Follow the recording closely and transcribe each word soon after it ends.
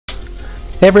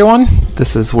Hey everyone,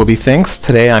 this is Wooby Thinks.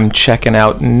 Today I'm checking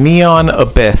out Neon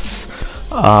Abyss.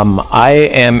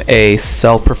 I am a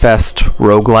self-professed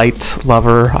roguelite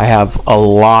lover. I have a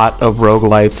lot of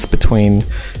roguelites between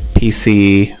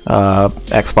PC,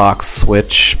 Xbox,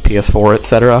 Switch, PS4,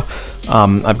 etc.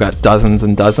 I've got dozens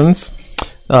and dozens.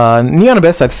 Neon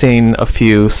Abyss, I've seen a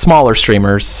few smaller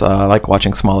streamers. I like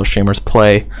watching smaller streamers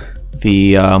play.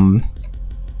 The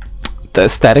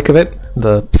aesthetic of it,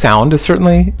 the sound is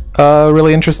certainly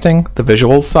really interesting. The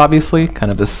visuals, obviously, kind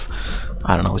of this,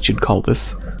 I don't know what you'd call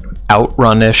this,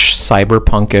 outrun-ish,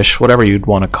 cyberpunk-ish, whatever you'd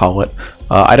want to call it.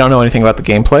 I don't know anything about the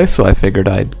gameplay, so I figured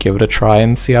I'd give it a try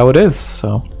and see how it is.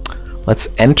 So let's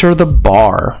enter the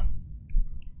bar.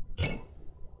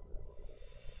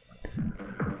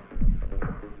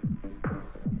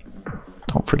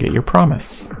 Don't forget your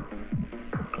promise.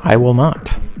 I will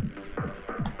not.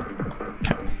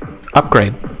 Okay.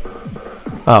 Upgrade.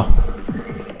 Oh.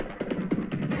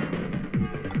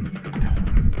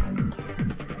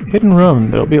 Hidden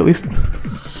room. There'll be at least...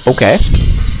 Okay.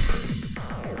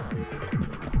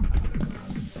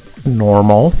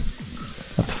 Normal.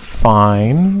 That's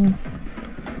fine.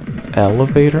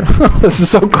 Elevator. This is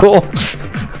so cool.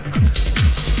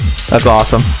 That's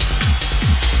awesome.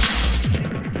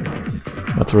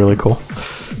 That's really cool.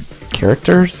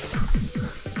 Characters.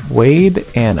 Wade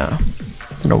Anna.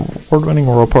 An award-winning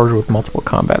reporter with multiple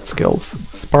combat skills.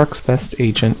 Spark's best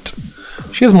agent.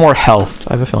 She has more health.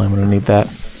 I have a feeling I'm going to need that.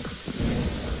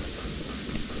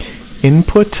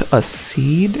 Input a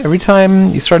seed. Every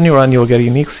time you start a new run, you will get a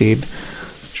unique seed,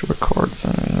 which records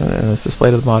and is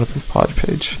displayed at the bottom of this pod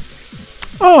page.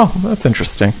 Oh, that's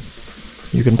interesting.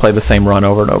 You can play the same run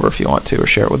over and over if you want to, or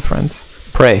share it with friends.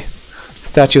 Pray.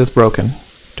 Statue is broken.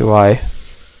 Do I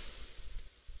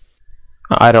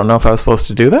don't know if I was supposed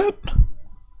to do that.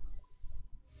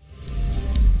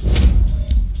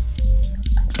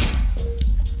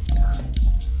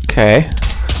 Okay.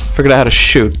 Figured out how to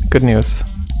shoot. Good news.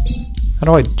 How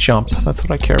do I jump? That's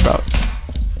what I care about.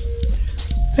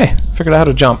 Hey, figured out how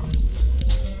to jump.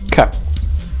 Okay.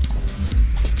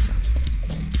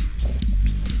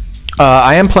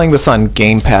 I am playing this on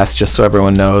Game Pass, just so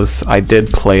everyone knows. I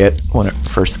did play it when it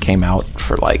first came out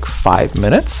for like 5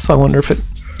 minutes, so I wonder if it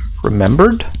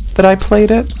remembered that I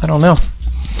played it. I don't know.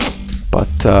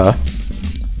 But,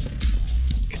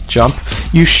 jump.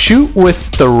 You shoot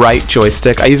with the right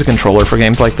joystick. I use a controller for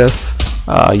games like this.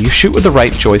 You shoot with the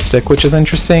right joystick, which is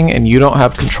interesting, and you don't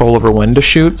have control over when to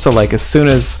shoot. So like as soon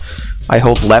as I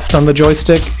hold left on the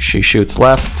joystick, she shoots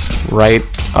left, right,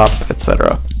 up,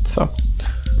 etc. So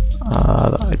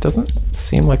it doesn't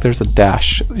seem like there's a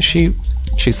dash.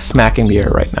 She's smacking the air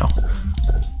right now.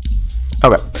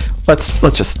 Okay, let's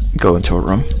just go into a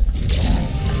room.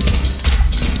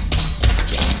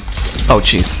 Oh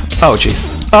jeez. Oh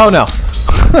jeez. Oh no.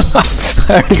 I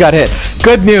already got hit.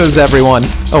 Good news, everyone.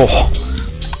 Oh,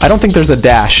 I don't think there's a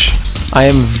dash. I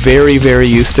am very, very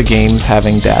used to games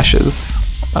having dashes.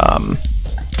 I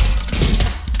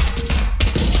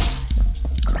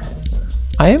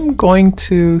am going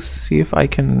to see if I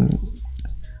can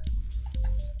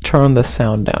turn the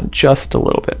sound down just a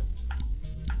little bit.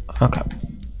 Okay.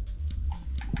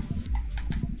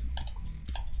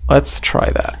 Let's try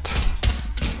that.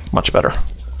 Much better.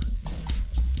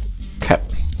 Okay.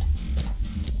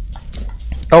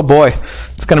 Oh boy,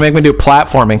 it's gonna make me do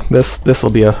platforming. This'll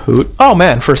be a hoot. Oh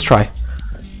man, first try.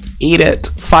 Eat it.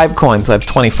 5 coins. I have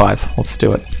 25. Let's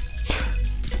do it.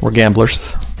 We're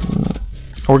gamblers.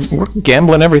 We're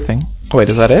gambling everything. Oh, wait,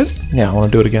 is that it? Yeah, I want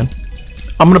to do it again.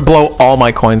 I'm gonna blow all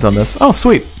my coins on this. Oh,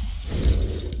 sweet.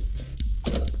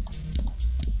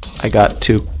 I got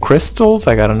 2 crystals.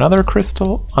 I got another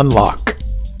crystal. Unlock.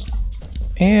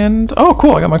 And oh,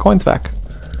 cool! I got my coins back.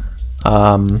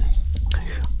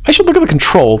 I should look at the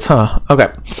controls, huh? Okay.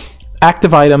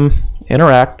 Active item,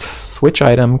 interact, switch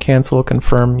item, cancel,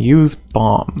 confirm, use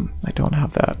bomb. I don't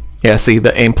have that. Yeah, see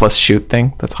the aim plus shoot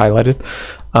thing that's highlighted.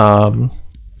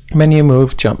 Menu,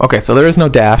 move, jump. Okay, so there is no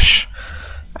dash.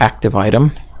 Active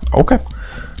item. Okay.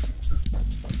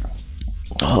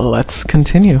 Let's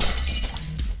continue.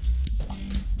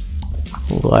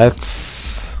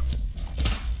 Let's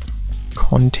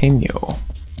continue.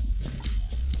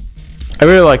 I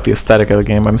really like the aesthetic of the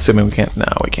game. I'm assuming we can't... No,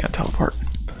 we can't teleport.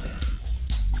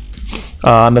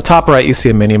 On the top right, you see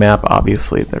a mini-map.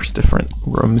 Obviously, there's different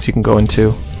rooms you can go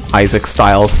into. Isaac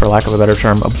style, for lack of a better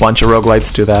term. A bunch of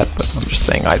roguelites do that, but I'm just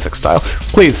saying Isaac style.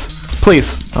 Please.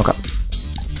 Please. Okay.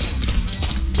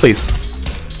 Please.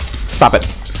 Stop it.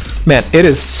 Man, it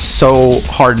is so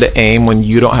hard to aim when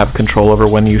you don't have control over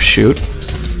when you shoot.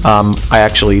 I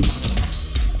actually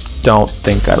don't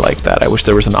think I like that. I wish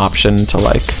there was an option to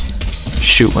like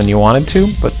shoot when you wanted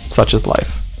to, but such is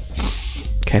life.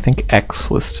 Okay, I think X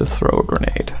was to throw a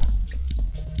grenade.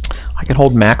 I can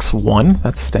hold max 1,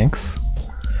 that stinks.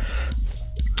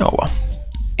 Oh well.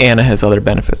 Anna has other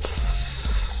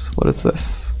benefits. What is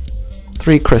this?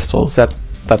 3 crystals,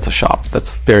 that's a shop.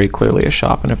 That's very clearly a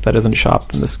shop, and if that isn't a shop,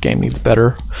 then this game needs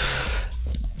better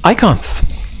icons.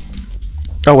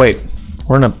 Oh wait,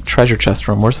 we're in a treasure chest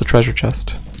room. Where's the treasure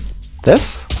chest?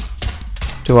 This?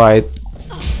 Do I...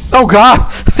 Oh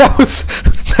god! That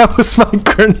was my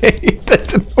grenade! That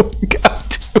didn't work out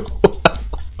too well.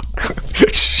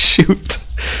 Shoot.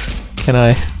 Can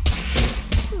I...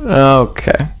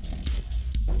 Okay.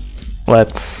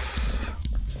 Let's...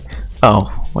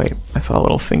 Oh, wait. I saw a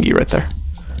little thingy right there.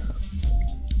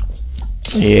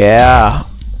 Yeah.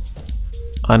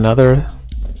 Another...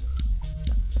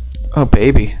 Oh,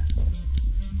 baby.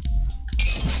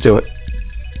 Let's do it.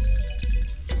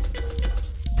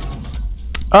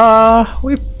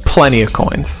 We have plenty of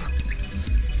coins.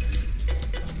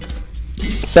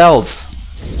 Bells.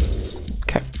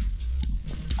 Okay.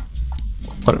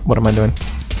 What am I doing?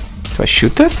 Do I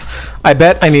shoot this? I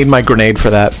bet I need my grenade for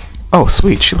that. Oh,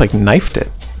 sweet. She, like, knifed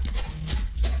it.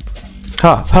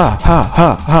 Ha, ha, ha,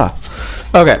 ha,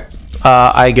 ha. Okay.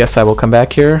 I guess I will come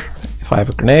back here if I have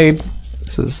a grenade.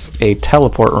 This is a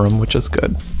teleport room, which is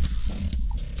good.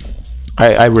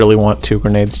 I really want 2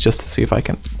 grenades just to see if I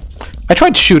can... I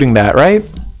tried shooting that, right?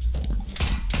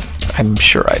 I'm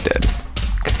sure I did.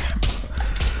 Okay.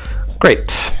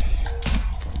 Great.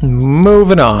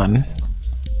 Moving on.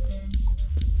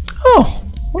 Oh,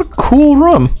 what a cool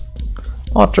room.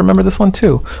 I'll have to remember this one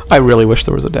too. I really wish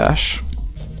there was a dash.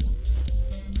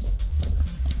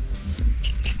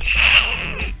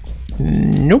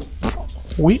 Nope.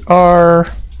 We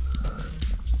are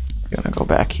gonna go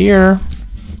back here.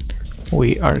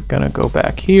 We are gonna go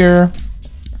back here.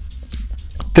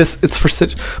 It's for...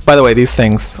 By the way, these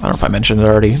things, I don't know if I mentioned it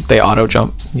already, they auto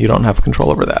jump. You don't have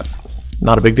control over that.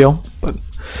 Not a big deal, but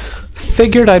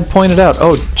figured I'd point it out.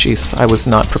 Oh, jeez, I was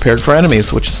not prepared for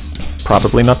enemies, which is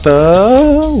probably not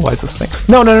the wisest thing.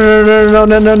 No, no, no, no, no,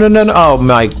 no, no, no, no, no. Oh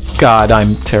my god,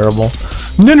 I'm terrible.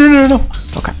 No, no, no, no, no.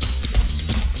 Okay.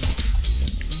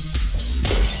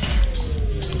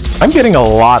 I'm getting a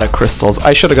lot of crystals.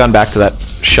 I should have gone back to that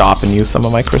shop and used some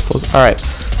of my crystals. Alright,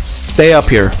 stay up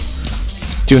here.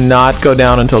 Do not go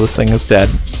down until this thing is dead.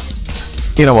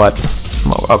 You know what?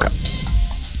 Oh, okay.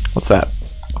 What's that?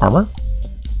 Armor?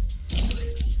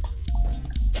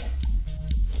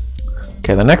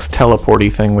 Okay, the next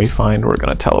teleporty thing we find, we're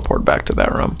gonna teleport back to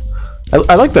that room.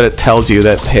 I like that it tells you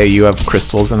that, hey, you have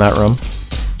crystals in that room.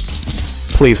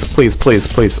 Please, please, please,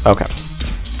 please. Okay.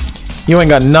 You ain't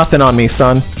got nothing on me,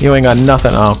 son. You ain't got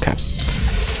nothing. Oh, okay.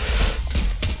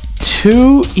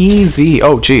 Too easy.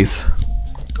 Oh, jeez.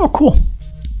 Oh, cool.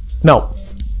 No.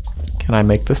 Can I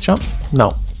make this jump?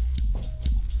 No.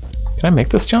 Can I make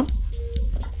this jump?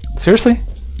 Seriously?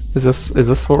 Is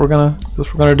this what we're gonna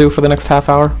do for the next half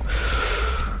hour?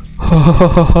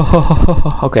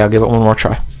 Okay, I'll give it one more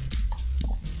try.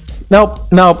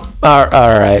 Nope, nope. All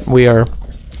right, we are.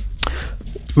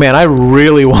 Man, I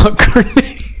really want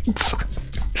grenades.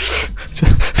 I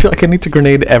feel like I need to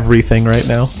grenade everything right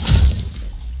now.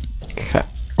 Okay,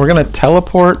 we're gonna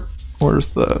teleport. Where's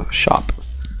the shop?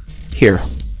 Here.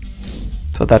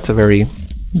 So that's a very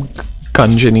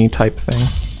gungeon-y type thing,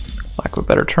 lack of a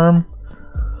better term.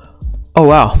 Oh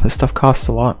wow, this stuff costs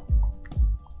a lot.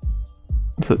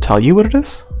 Does it tell you what it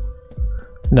is?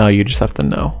 No, you just have to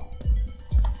know.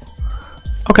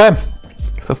 Okay,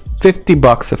 so 50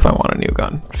 bucks if I want a new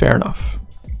gun. Fair enough.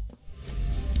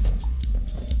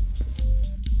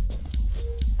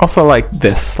 Also like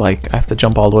this, like I have to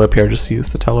jump all the way up here just to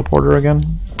use the teleporter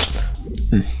again.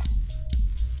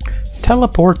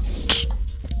 Teleport.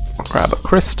 Grab a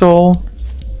crystal.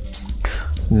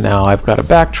 Now I've got to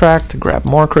backtrack to grab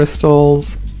more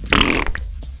crystals.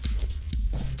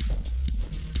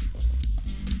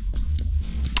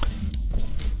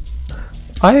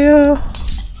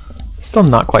 Still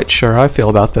not quite sure how I feel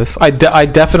about this. I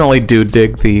definitely do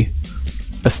dig the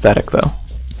aesthetic though.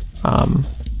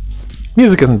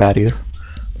 Music isn't bad either.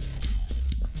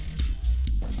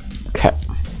 Okay.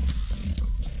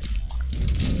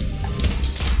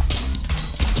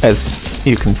 As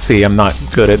you can see, I'm not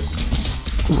good at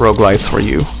roguelites where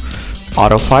you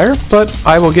auto fire, but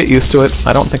I will get used to it.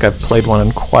 I don't think I've played one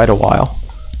in quite a while.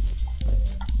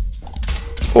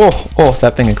 Oh,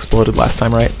 that thing exploded last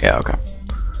time, right? Yeah, okay.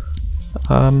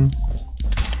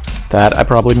 That I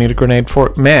probably need a grenade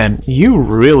for. Man, you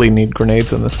really need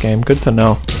grenades in this game. Good to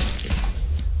know.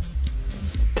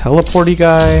 Teleporty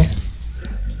guy.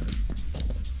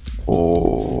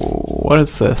 Oh, What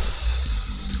is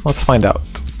this? Let's find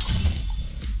out.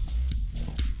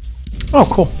 Oh,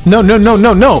 cool. No, no, no,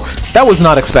 no, no! That was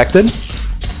not expected.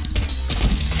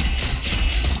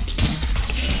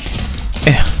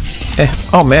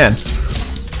 Oh, man.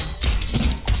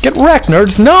 Get wrecked,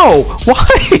 nerds! No! Why?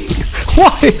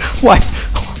 Why?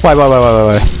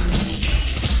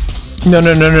 No,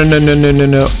 no, no, no, no, no, no, no,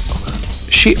 no.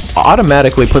 She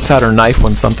automatically puts out her knife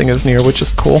when something is near, which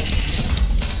is cool.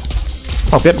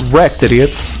 Oh, get wrecked,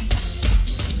 idiots.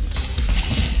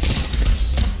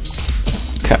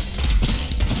 Okay.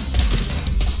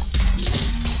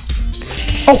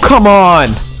 Oh, come on!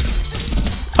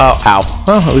 Oh, ow.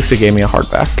 Well, at least he gave me a heart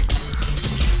back.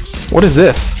 What is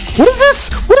this? What is this?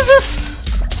 What is this?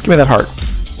 Give me that heart.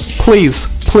 Please.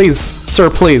 Please. Sir,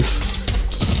 please.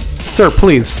 Sir,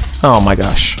 please. Oh my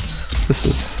gosh. This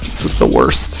is the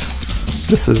worst.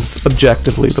 This is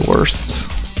objectively the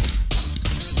worst.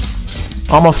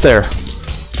 Almost there.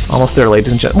 Almost there,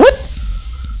 ladies and gentlemen.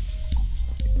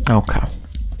 What? Okay.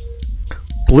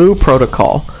 Blue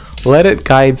protocol. Let it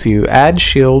guide you. Add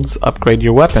shields. Upgrade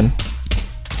your weapon.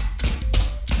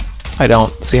 I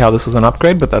don't see how this is an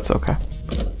upgrade, but that's okay.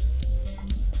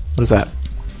 What is that?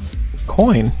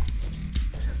 Coin.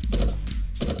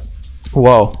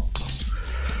 Whoa.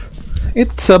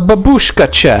 It's a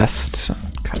babushka chest.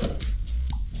 Okay.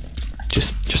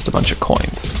 Just a bunch of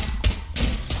coins.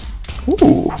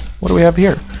 Ooh, what do we have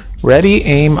here? Ready,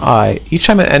 aim, eye. Each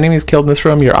time an enemy is killed in this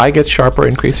room, your eye gets sharper,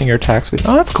 increasing your attack speed.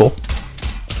 Oh, that's cool.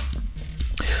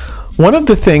 One of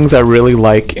the things I really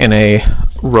like in a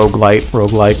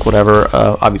roguelike, whatever,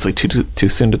 obviously too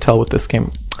soon to tell with this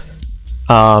game.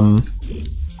 I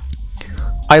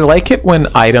like it when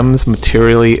items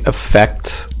materially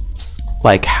affect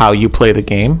like how you play the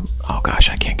game. Oh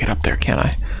gosh, I can't get up there, can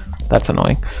I? That's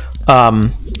annoying. I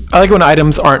like when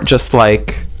items aren't just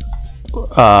like,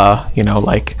 you know,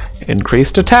 like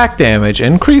increased attack damage,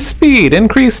 increased speed,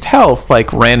 increased health,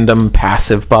 like random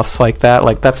passive buffs like that.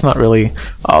 Like that's not really.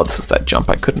 Oh, this is that jump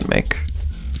I couldn't make.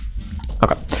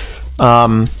 Okay.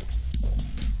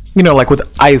 You know, like with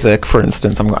Isaac, for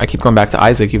instance, I keep going back to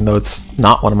Isaac, even though it's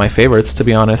not one of my favorites, to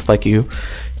be honest. Like, you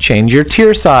change your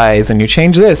tier size, and you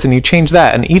change this, and you change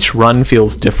that, and each run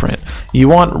feels different. You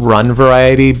want run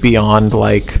variety beyond,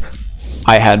 like,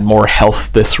 I had more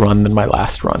health this run than my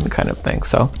last run kind of thing.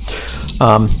 So,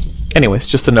 anyways,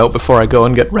 just a note before I go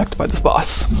and get wrecked by this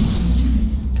boss.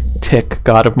 Tick,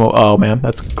 God of Oh, man,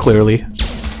 that's clearly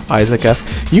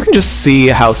Isaac-esque. You can just see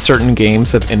how certain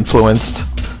games have influenced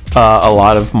a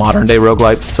lot of modern day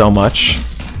roguelites so much.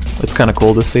 It's kind of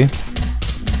cool to see.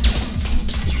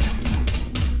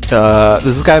 Does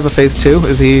this guy have a phase 2?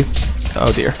 Is he?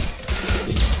 Oh dear.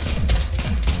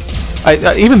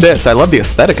 Even this, I love the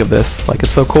aesthetic of this. Like,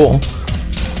 it's so cool.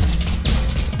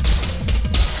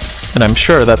 And I'm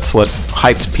sure that's what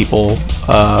hyped people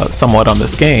somewhat on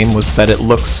this game, was that it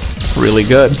looks really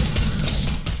good.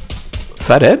 Is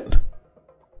that it?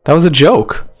 That was a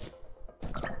joke.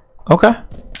 Okay.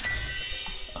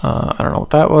 I don't know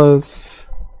what that was.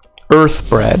 Earth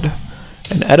bread.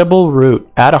 An edible root.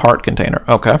 Add a heart container.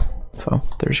 Okay. So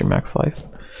there's your max life.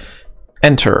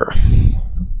 Enter.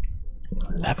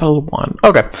 Level 1.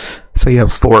 Okay. So you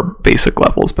have 4 basic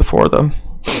levels before the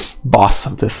boss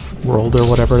of this world or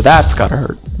whatever. That's gotta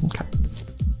hurt. Okay.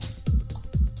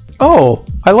 Oh,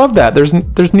 I love that.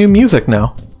 There's new music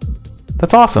now.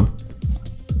 That's awesome.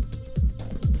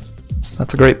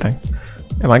 That's a great thing.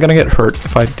 Am I gonna get hurt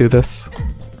if I do this?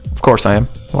 Of course I am.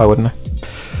 Why wouldn't I?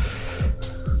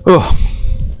 Ugh.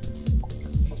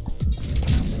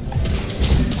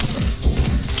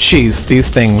 Jeez, these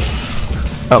things.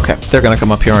 Okay, they're gonna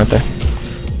come up here, aren't they?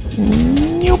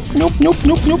 Nope, nope, nope,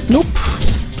 nope, nope, nope.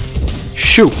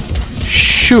 Shoo!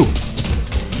 Shoo!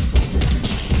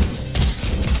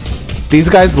 These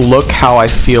guys look how I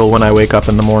feel when I wake up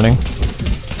in the morning.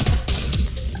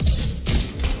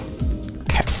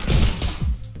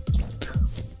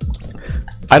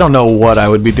 I don't know what I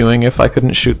would be doing if I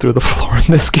couldn't shoot through the floor in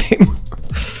this game.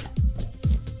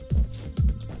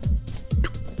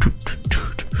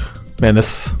 Man,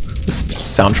 this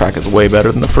soundtrack is way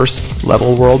better than the first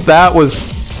level world. That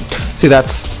was... See,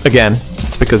 that's... Again,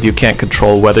 it's because you can't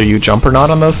control whether you jump or not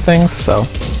on those things, so...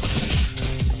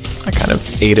 I kind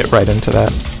of ate it right into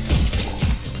that.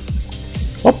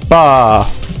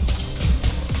 Hoppa!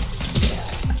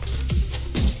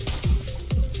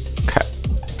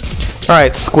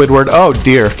 Alright, Squidward. Oh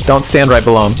dear. Don't stand right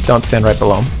below him. Don't stand right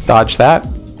below him. Dodge that.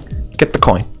 Get the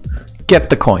coin. Get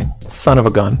the coin. Son of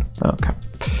a gun. Okay.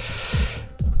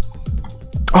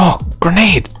 Oh,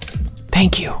 grenade!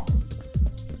 Thank you.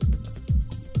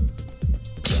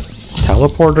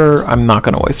 teleporter. I'm not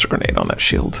gonna waste a grenade on that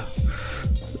shield.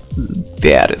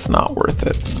 That is not worth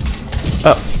it.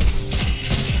 Oh.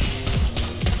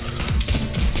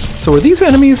 So are these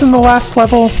enemies in the last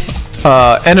level?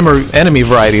 Enemy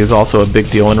variety is also a big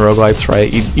deal in roguelites,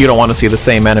 right? You don't want to see the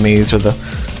same enemies or the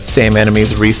same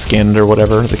enemies reskinned or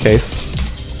whatever the case.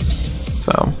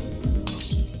 So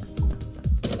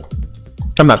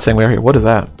I'm not saying we're here. What is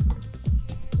that?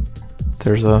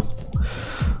 There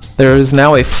is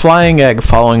now a flying egg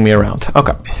following me around.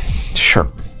 Okay,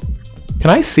 sure. Can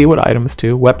I see what items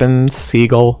do? Weapons,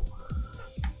 seagull.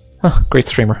 Huh, great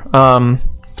streamer. And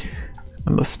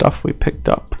the stuff we picked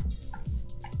up.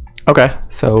 Okay,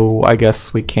 so I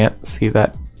guess we can't see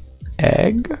that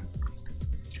egg.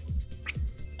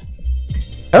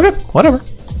 Okay, whatever.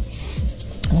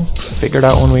 We'll figure it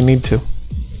out when we need to.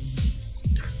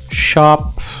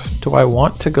 Shop. Do I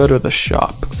want to go to the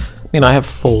shop? I mean, I have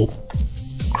full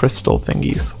crystal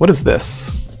thingies. What is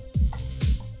this?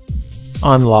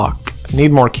 Unlock.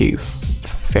 Need more keys.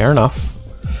 Fair enough.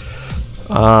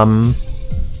 I'm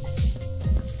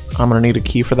gonna need a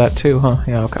key for that too, huh?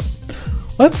 Yeah, okay.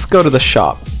 Let's go to the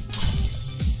shop.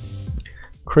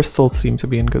 Crystals seem to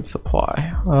be in good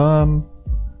supply.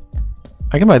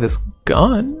 I can buy this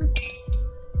gun.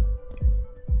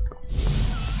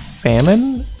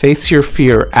 Famine? Face your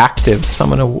fear. Active.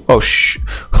 Summon a... Oh,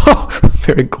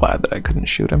 very glad that I couldn't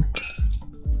shoot him.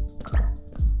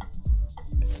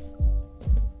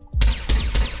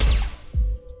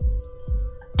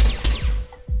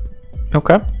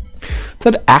 Okay. It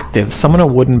said active. Summon a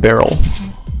wooden barrel.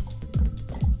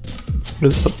 What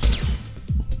is the...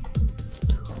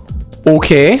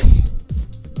 Okay.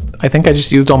 I think I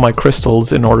just used all my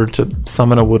crystals in order to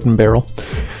summon a wooden barrel.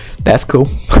 That's cool.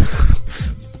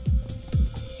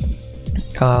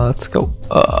 Let's go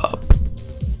up.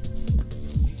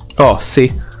 Oh,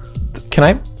 see. Can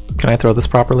I throw this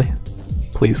properly?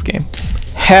 Please, game.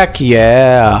 Heck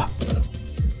yeah.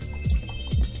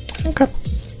 Okay.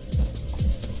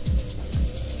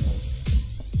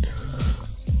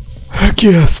 Heck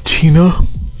yes, Tina.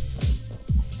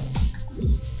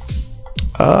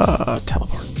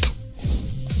 Teleport.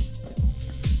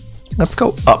 Let's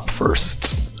go up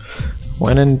first.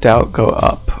 When in doubt, go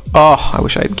up. Oh, I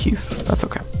wish I had keys. That's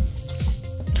okay.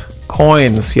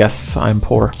 Coins. Yes, I'm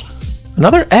poor.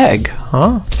 Another egg,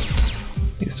 huh?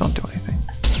 These don't do anything.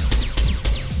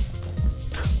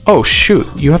 Oh, shoot.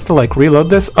 You have to, like, reload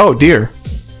this? Oh, dear.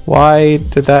 Why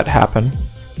did that happen?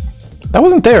 That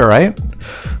wasn't there, right?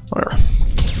 Whatever.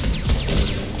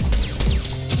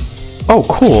 Oh,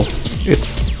 cool.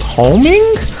 It's homing?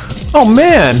 Oh,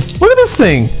 man. Look at this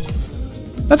thing.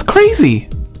 That's crazy.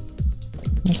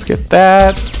 Let's get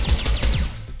that.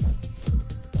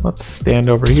 Let's stand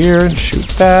over here and shoot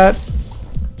that.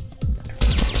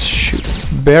 Let's shoot this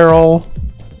barrel.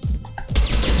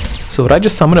 So would I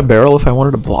just summon a barrel if I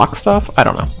wanted to block stuff? I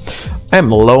don't know. I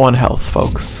am low on health,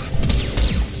 folks.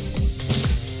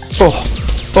 Oh.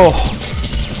 Oh.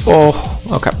 Oh.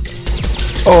 Okay.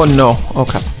 Oh, no.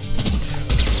 Okay.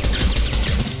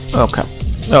 Okay.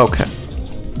 Okay.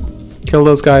 Kill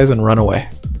those guys and run away.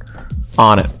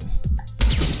 On it.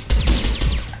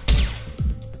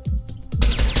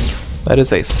 That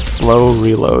is a slow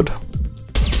reload. I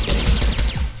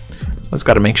just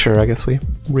gotta make sure, I guess, we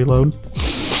reload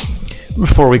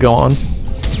before we go on.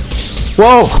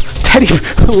 Whoa! Teddy!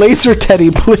 Laser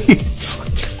Teddy, please!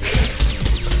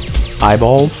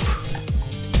 Eyeballs.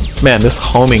 Man, this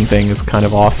homing thing is kind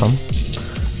of awesome.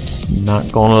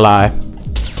 Not gonna lie.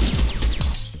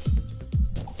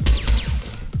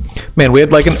 Man, we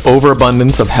had like an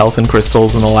overabundance of health and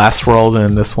crystals in the last world, and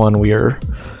in this one we are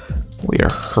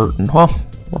hurting. Well,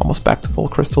 we're almost back to full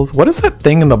crystals. What is that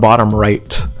thing in the bottom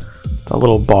right? That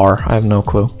little bar. I have no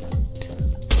clue.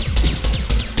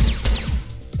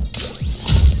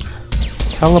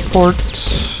 Teleport.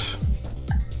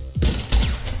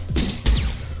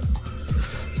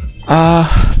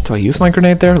 Do I use my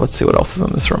grenade there? Let's see what else is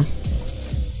in this room.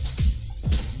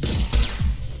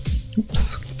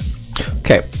 Oops.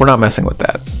 Okay, we're not messing with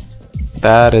that.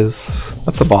 That's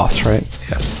the boss, right?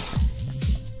 Yes.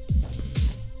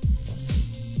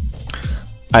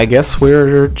 I guess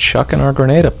we're chucking our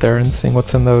grenade up there and seeing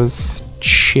what's in those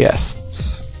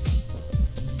chests.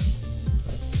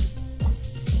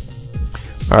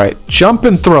 Alright, jump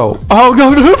and throw. Oh, no,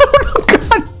 no, no, no,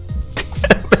 god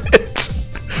damn it.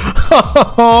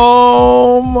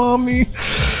 Oh, mommy.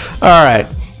 Alright,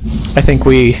 I think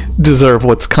we deserve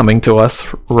what's coming to us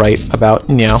right about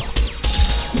now.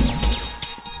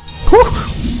 Whew.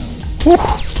 Whew.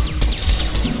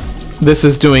 This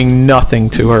is doing nothing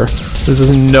to her. This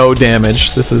is no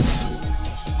damage. This is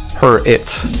her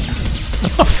it.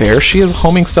 That's not fair. She is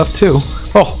homing stuff too.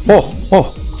 Oh, oh,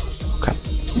 oh. Okay.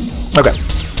 Okay.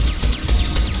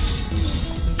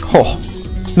 Oh.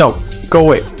 No. Go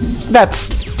away.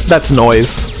 That's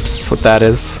noise. That's what that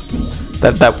is.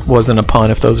 That wasn't a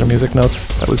pun if those are music notes.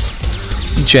 That was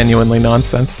genuinely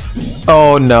nonsense.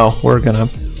 Oh no. We're gonna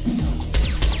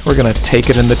take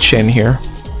it in the chin here.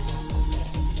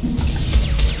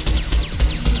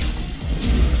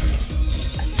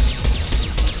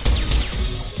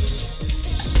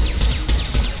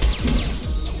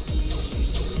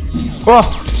 Oh!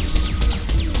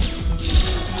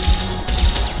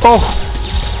 Oh!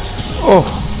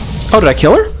 Oh! Oh, did I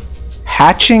kill her?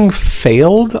 Hatching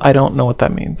failed? I don't know what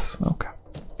that means. Okay.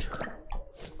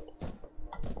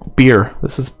 Beer.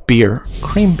 This is beer.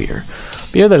 Cream beer.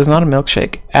 Beer that is not a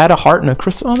milkshake. Add a heart and a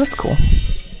crystal. Oh, that's cool.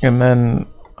 And then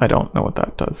I don't know what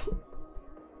that does.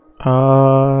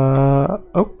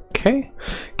 Okay.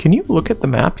 Can you look at the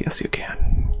map? Yes, you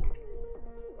can.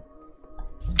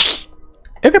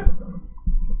 Okay.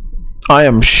 I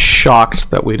am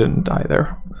shocked that we didn't die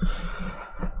there.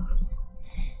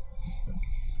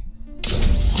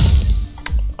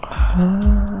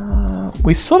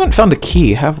 We still haven't found a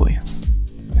key, have we?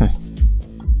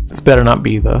 This better not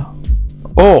be the...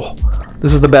 Oh!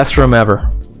 This is the best room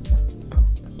ever.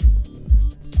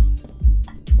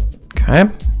 Okay.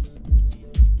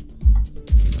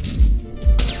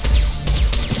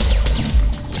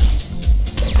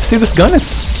 See, this gun is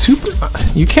super...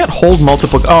 You can't hold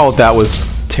multiple... Oh, that was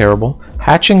terrible.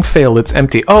 Hatching failed, it's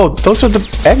empty. Oh, those are the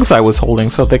eggs I was holding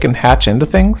so they can hatch into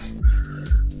things?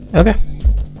 Okay.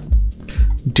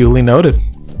 Duly noted.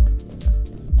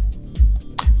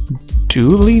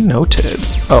 Duly noted.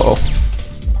 Uh-oh.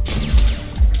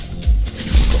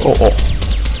 Oh.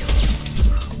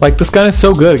 Like, this gun is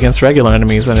so good against regular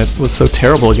enemies, and it was so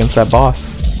terrible against that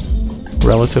boss.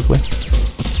 Relatively.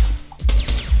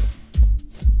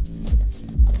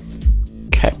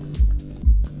 Okay.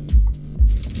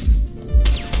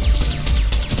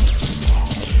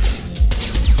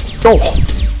 Oh!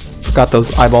 Forgot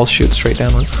those eyeballs shoot straight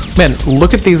downward. Man,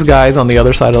 look at these guys on the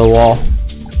other side of the wall.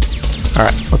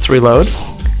 Alright, let's reload.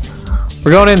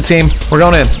 We're going in, team. We're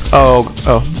going in. Oh,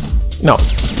 oh. No,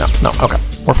 okay.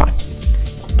 We're fine.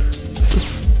 This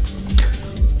is...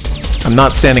 I'm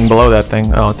not standing below that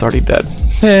thing. Oh, it's already dead.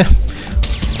 Eh.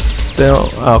 Still...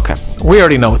 Okay. We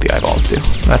already know what the eyeballs do.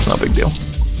 That's no big deal.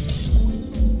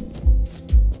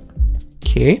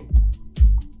 Okay.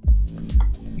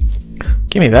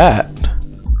 Give me that.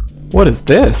 What is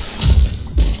this?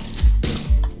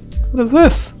 What is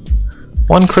this?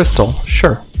 One crystal.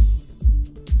 Sure.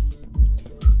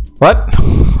 What?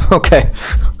 Okay.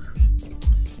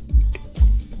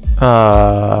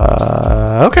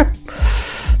 Okay.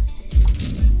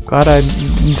 Glad I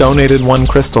donated one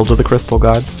crystal to the crystal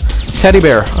gods. Teddy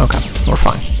bear. Okay, we're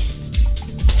fine.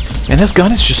 Man, this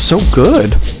gun is just so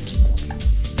good.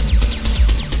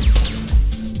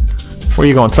 Where are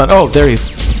you going, son? Oh, there he is.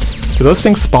 Do those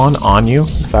things spawn on you?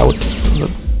 Is that what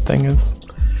the thing is?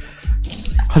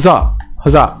 Huzzah!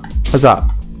 Huzzah! Huzzah!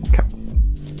 Okay.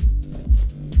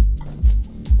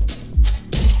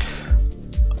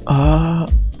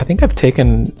 I think I've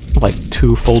taken like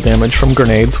 2 full damage from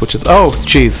grenades, which is... Oh,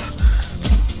 jeez.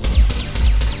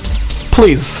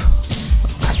 Please.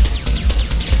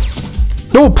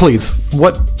 No, please.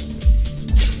 What?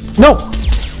 No!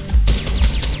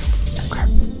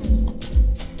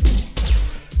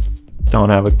 Don't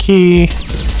have a key.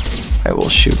 I will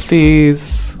shoot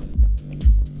these.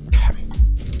 Okay.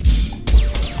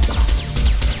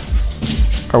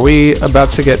 Are we about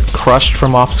to get crushed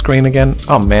from off screen again?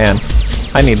 Oh man,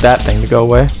 I need that thing to go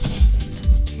away.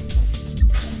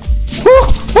 Woo!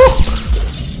 Woo!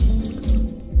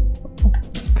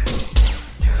 Okay.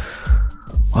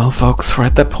 Well, folks, we're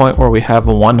at that point where we have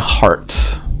 1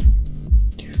 heart.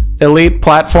 Elite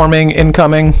platforming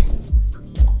incoming.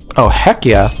 Oh, heck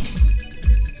yeah.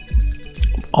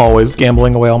 Always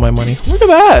gambling away all my money. Look at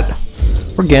that!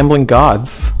 We're gambling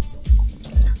gods.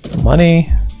 Money.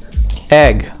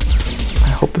 Egg.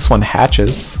 I hope this one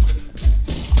hatches.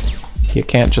 You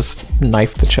can't just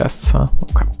knife the chests, huh?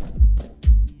 Okay.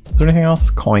 Is there anything else?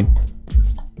 Coin.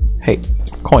 Hey,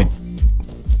 coin.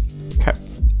 Okay.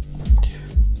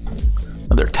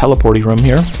 Another teleporty room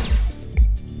here.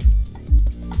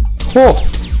 Whoa!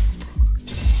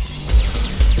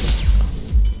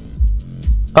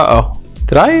 Uh-oh.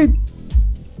 Did I...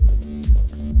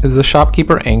 Is the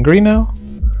shopkeeper angry now?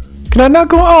 Can I not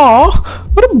go? Aw!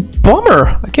 What a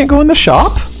bummer! I can't go in the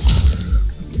shop?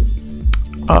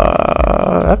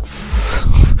 That's...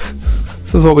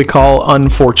 This is what we call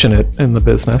unfortunate in the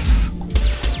business.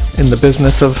 in the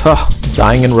business of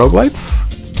dying in roguelites.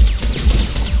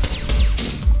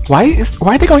 Why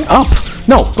are they going up?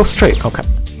 No, go straight. Okay.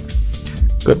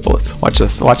 Good bullets. Watch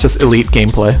this. Watch this elite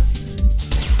gameplay.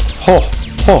 Oh.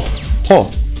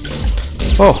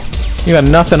 You got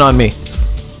nothing on me.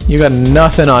 You got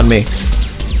nothing on me.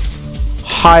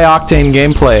 High octane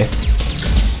gameplay.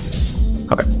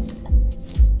 Okay.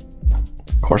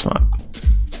 Of course not.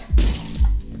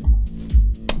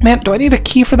 Man, do I need a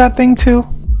key for that thing too?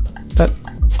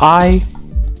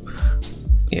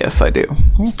 Yes, I do.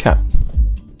 Okay.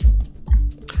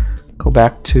 Go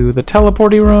back to the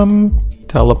teleporty room.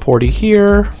 Teleporty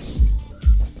here.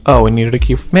 Oh, we needed a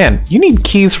key. Man, you need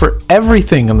keys for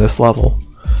everything in this level.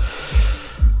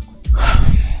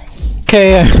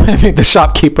 Okay, I made the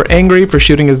shopkeeper angry for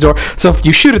shooting his door. So if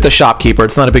you shoot at the shopkeeper,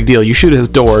 it's not a big deal. You shoot at his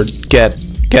door, get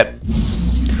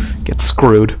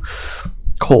screwed.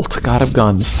 Colt, god of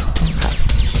guns.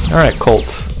 Okay. All right,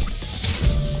 Colt.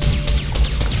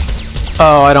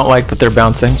 Oh, I don't like that they're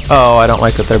bouncing. Oh, I don't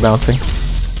like that they're bouncing.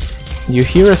 You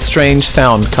hear a strange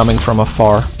sound coming from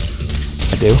afar.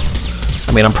 I do.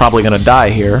 I mean, I'm probably gonna die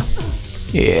here.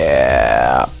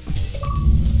 Yeah.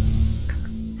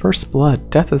 First blood.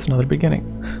 Death is another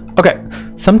beginning. Okay.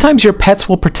 Sometimes your pets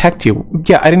will protect you.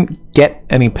 Yeah, I didn't get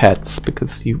any pets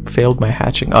because you failed my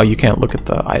hatching. Oh, you can't look at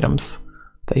the items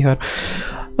that you had.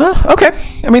 Okay.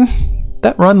 I mean,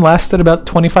 that run lasted about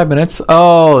 25 minutes.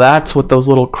 Oh, that's what those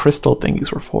little crystal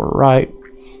thingies were for, right?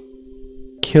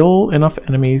 Kill enough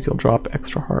enemies, you'll drop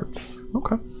extra hearts.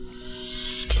 Okay.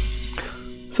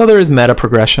 So there is meta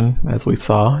progression, as we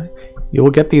saw. You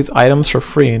will get these items for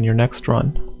free in your next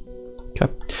run. Okay.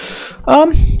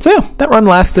 So yeah, that run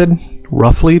lasted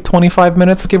roughly 25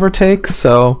 minutes, give or take.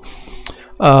 So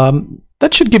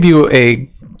that should give you a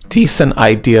decent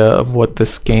idea of what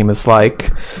this game is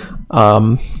like.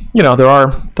 You know, there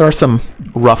are some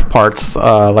rough parts.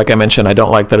 Like I mentioned, I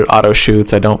don't like that it auto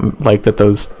shoots. I don't like that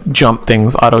those jump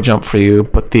things auto jump for you.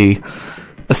 But the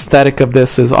aesthetic of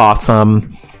this is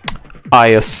awesome. I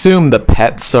assume the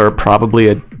pets are probably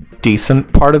a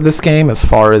decent part of this game as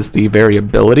far as the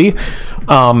variability.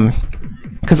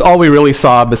 Because all we really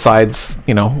saw besides,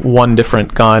 you know, one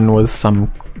different gun was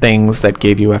some things that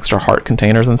gave you extra heart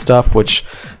containers and stuff, which,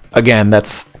 again,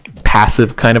 that's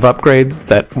passive kind of upgrades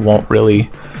that won't really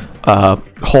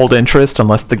hold interest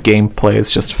unless the gameplay is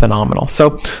just phenomenal.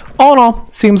 So all in all,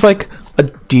 seems like a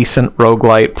decent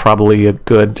roguelite, probably a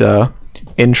good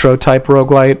intro type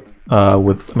roguelite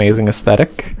with amazing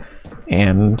aesthetic.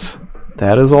 And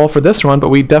that is all for this run, but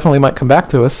we definitely might come back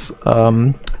to us.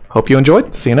 Hope you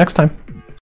enjoyed. See you next time.